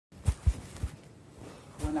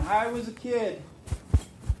When I was a kid,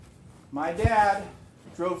 my dad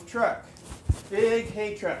drove truck, big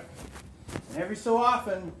hay truck. And every so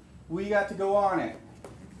often, we got to go on it.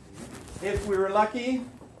 If we were lucky,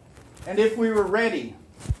 and if we were ready.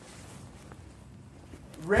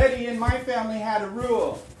 Ready in my family had a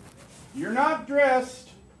rule. You're not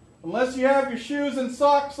dressed unless you have your shoes and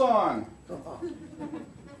socks on.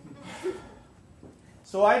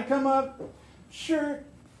 So I'd come up, shirt,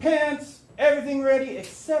 pants, everything ready,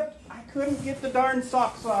 except I couldn't get the darn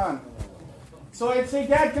socks on. So I'd say,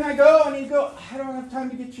 Dad, can I go? And he'd go, I don't have time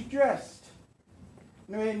to get you dressed.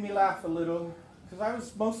 And it made me laugh a little, because I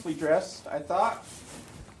was mostly dressed, I thought.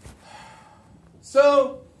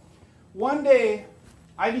 So one day,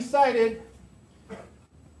 I decided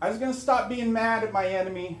I was going to stop being mad at my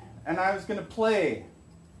enemy, and I was going to play,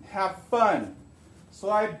 have fun. So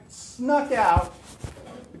I snuck out,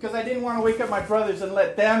 because I didn't want to wake up my brothers and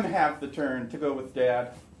let them have the turn to go with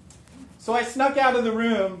Dad. So I snuck out of the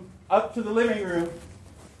room, up to the living room,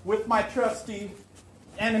 with my trusty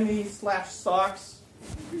enemy/socks.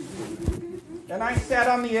 And I sat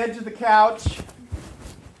on the edge of the couch,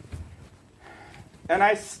 and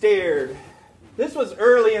I stared. This was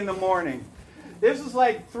early in the morning. This was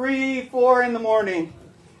like 3, 4 in the morning.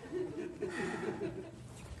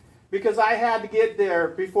 Because I had to get there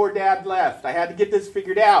before Dad left. I had to get this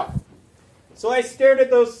figured out. So I stared at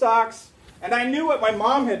those socks, and I knew what my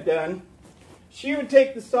mom had done. She would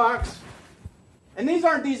take the socks, and these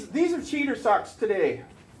are cheater socks today.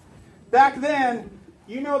 Back then,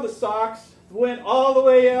 you know the socks went all the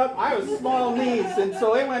way up. I was small knees, and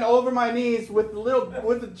so it went over my knees with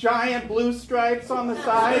the giant blue stripes on the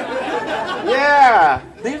side. Yeah,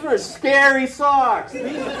 these were scary socks.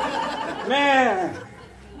 Man.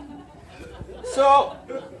 So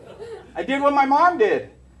I did what my mom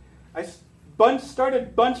did. I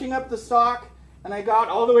started bunching up the sock, and I got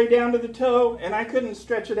all the way down to the toe, and I couldn't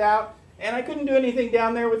stretch it out, and I couldn't do anything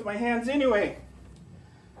down there with my hands anyway.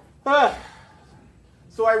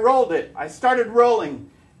 So I rolled it. I started rolling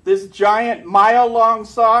this giant mile-long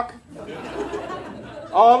sock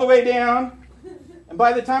all the way down, and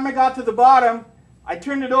by the time I got to the bottom, I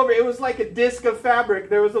turned it over. It was like a disc of fabric.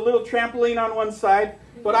 There was a little trampoline on one side,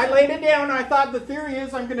 but I laid it down, and I thought the theory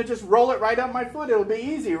is I'm going to just roll it right up my foot. It'll be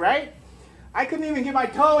easy, right? I couldn't even get my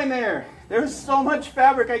toe in there. There was so much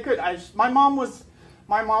fabric I could. My mom was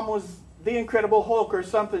the Incredible Hulk or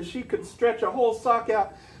something. She could stretch a whole sock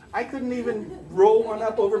out. I couldn't even roll one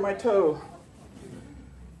up over my toe.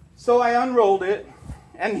 So I unrolled it,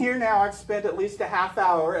 and here now I've spent at least a half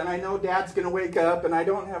hour, and I know Dad's going to wake up, and I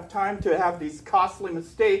don't have time to have these costly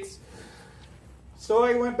mistakes. So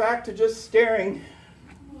I went back to just staring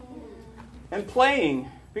and playing,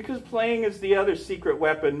 because playing is the other secret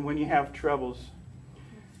weapon when you have troubles.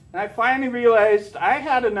 And I finally realized I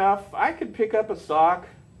had enough. I could pick up a sock.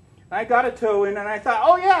 And I got a toe in, and I thought,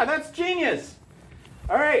 oh yeah, that's genius.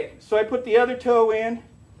 All right, so I put the other toe in,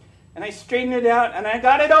 and I straightened it out, and I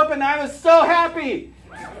got it open. I was so happy.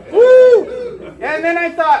 Woo! And then I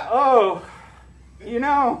thought, oh, you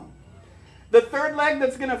know, the third leg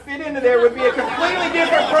that's going to fit into there would be a completely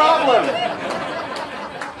different problem.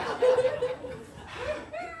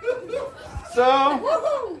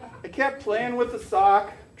 So I kept playing with the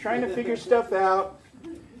sock, trying to figure stuff out.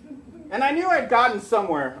 And I knew I'd gotten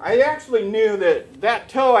somewhere. I actually knew that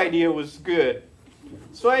toe idea was good.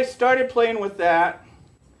 So I started playing with that,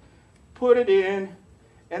 put it in,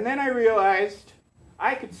 and then I realized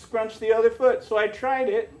I could scrunch the other foot. So I tried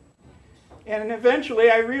it, and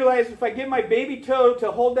eventually I realized if I get my baby toe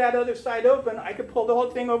to hold that other side open, I could pull the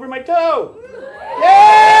whole thing over my toe.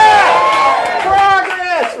 Yeah!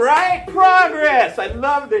 Progress, right? Progress. I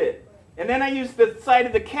loved it. And then I used the side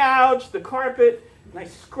of the couch, the carpet, and I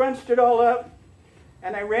scrunched it all up,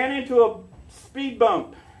 and I ran into a speed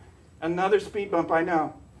bump. Another speed bump, I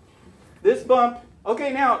know. This bump,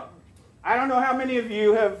 okay, now, I don't know how many of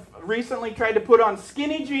you have recently tried to put on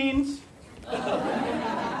skinny jeans,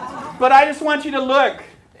 but I just want you to look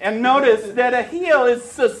and notice that a heel is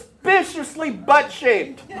suspiciously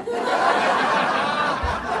butt-shaped.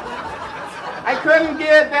 I couldn't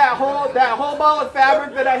get that whole ball of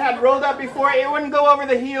fabric that I had rolled up before. It wouldn't go over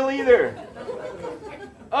the heel either.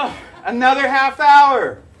 Oh, another half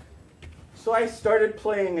hour. So I started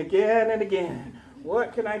playing again and again.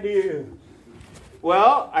 What can I do?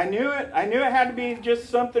 Well, I knew it had to be just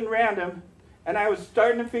something random, and I was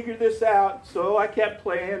starting to figure this out, so I kept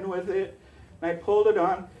playing with it, and I pulled it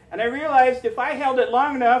on, and I realized if I held it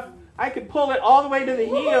long enough, I could pull it all the way to the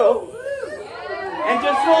heel and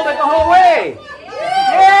just hold it the whole way.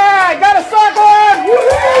 Yeah, I got a sock on!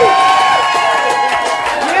 Woo-hoo!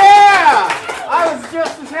 Yeah! I was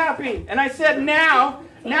just as happy. And I said, now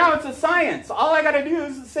it's a science. All I got to do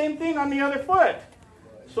is the same thing on the other foot.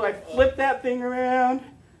 So I flip that thing around,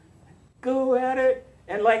 go at it,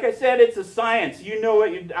 and like I said, it's a science. You know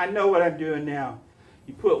I know what I'm doing now.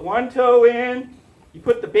 You put one toe in, you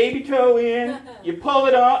put the baby toe in, you pull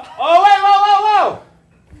it up. Oh, wait, whoa, whoa, whoa!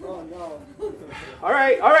 Oh, no. All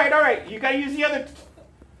right. You got to use the other.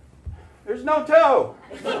 There's no toe.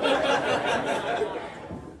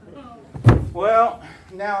 Well,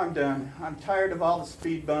 now I'm done. I'm tired of all the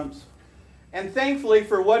speed bumps. And thankfully,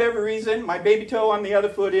 for whatever reason, my baby toe on the other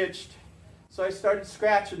foot itched. So I started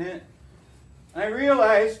scratching it. And I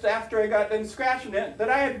realized after I got done scratching it that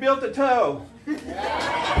I had built a toe.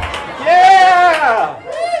 Yeah!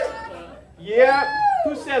 Yeah.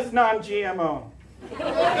 Who says non-GMO?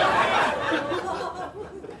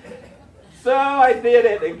 So I did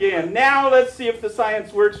it again. Now let's see if the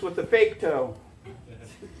science works with the fake toe.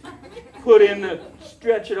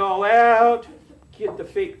 Stretch it all out. Get the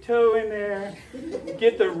fake toe in there.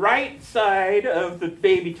 Get the right side of the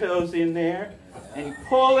baby toes in there. And you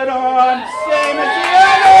pull it on, same as the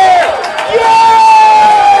other. Yeah!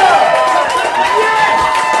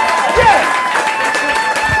 Yes! Yes!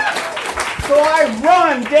 So I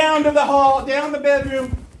run down to the hall, down the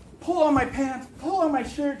bedroom, pull on my pants, pull on my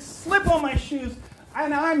shirt, slip on my shoes,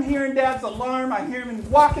 and I'm hearing Dad's alarm. I hear him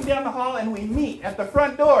walking down the hall, and we meet at the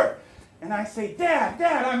front door. And I say, Dad,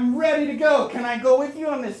 I'm ready to go. Can I go with you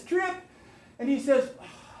on this trip? And he says,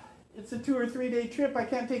 it's a 2 or 3 day trip. I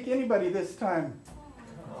can't take anybody this time.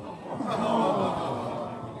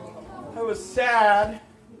 I was sad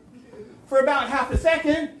for about half a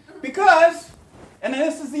second because, and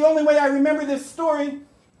this is the only way I remember this story,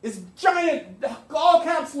 is giant, all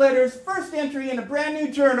caps letters, first entry in a brand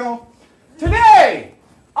new journal. Today,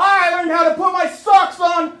 I learned how to put my socks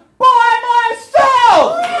on by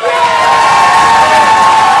myself!